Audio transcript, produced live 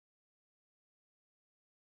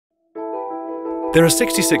There are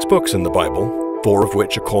 66 books in the Bible, 4 of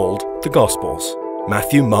which are called the Gospels: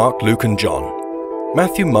 Matthew, Mark, Luke, and John.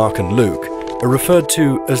 Matthew, Mark, and Luke are referred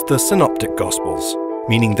to as the Synoptic Gospels,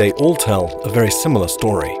 meaning they all tell a very similar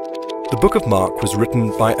story. The book of Mark was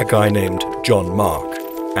written by a guy named John Mark,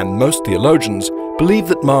 and most theologians believe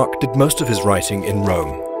that Mark did most of his writing in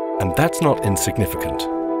Rome, and that's not insignificant.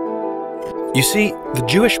 You see, the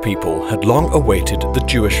Jewish people had long awaited the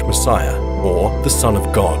Jewish Messiah, or the Son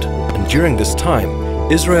of God, and during this time,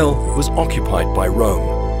 Israel was occupied by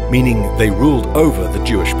Rome, meaning they ruled over the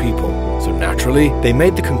Jewish people. So naturally, they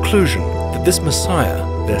made the conclusion that this Messiah,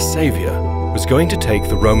 their Savior, was going to take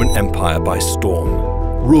the Roman Empire by storm,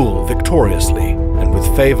 rule victoriously and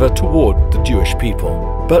with favor toward the Jewish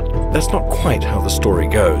people. But that's not quite how the story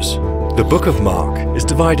goes. The book of Mark is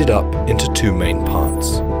divided up into 2 main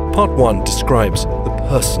parts. Part 1 describes the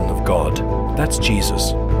person of God. That's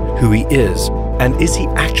Jesus, who he is, and is he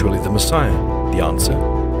actually the Messiah? The answer,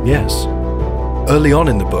 yes. Early on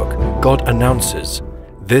in the book, God announces,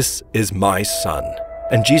 "This is my Son."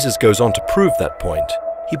 And Jesus goes on to prove that point.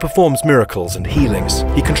 He performs miracles and healings.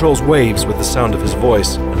 He controls waves with the sound of his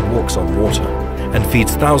voice and walks on water, and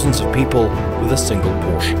feeds thousands of people with a single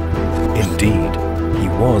portion. Indeed, he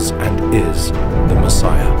was and is the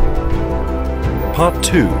Messiah. Part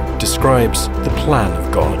 2 describes the plan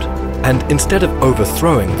of God. And instead of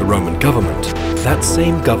overthrowing the Roman government, that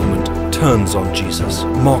same government turns on Jesus,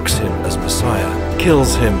 mocks him as Messiah,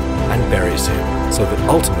 kills him, and buries him, so that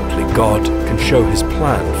ultimately God can show his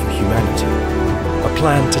plan for humanity. A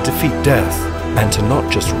plan to defeat death, and to not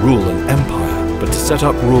just rule an empire, but to set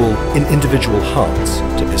up rule in individual hearts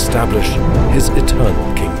to establish his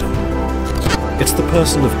eternal kingdom. It's the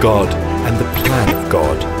person of God and the plan of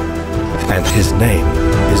God, and his name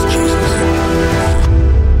is Jesus.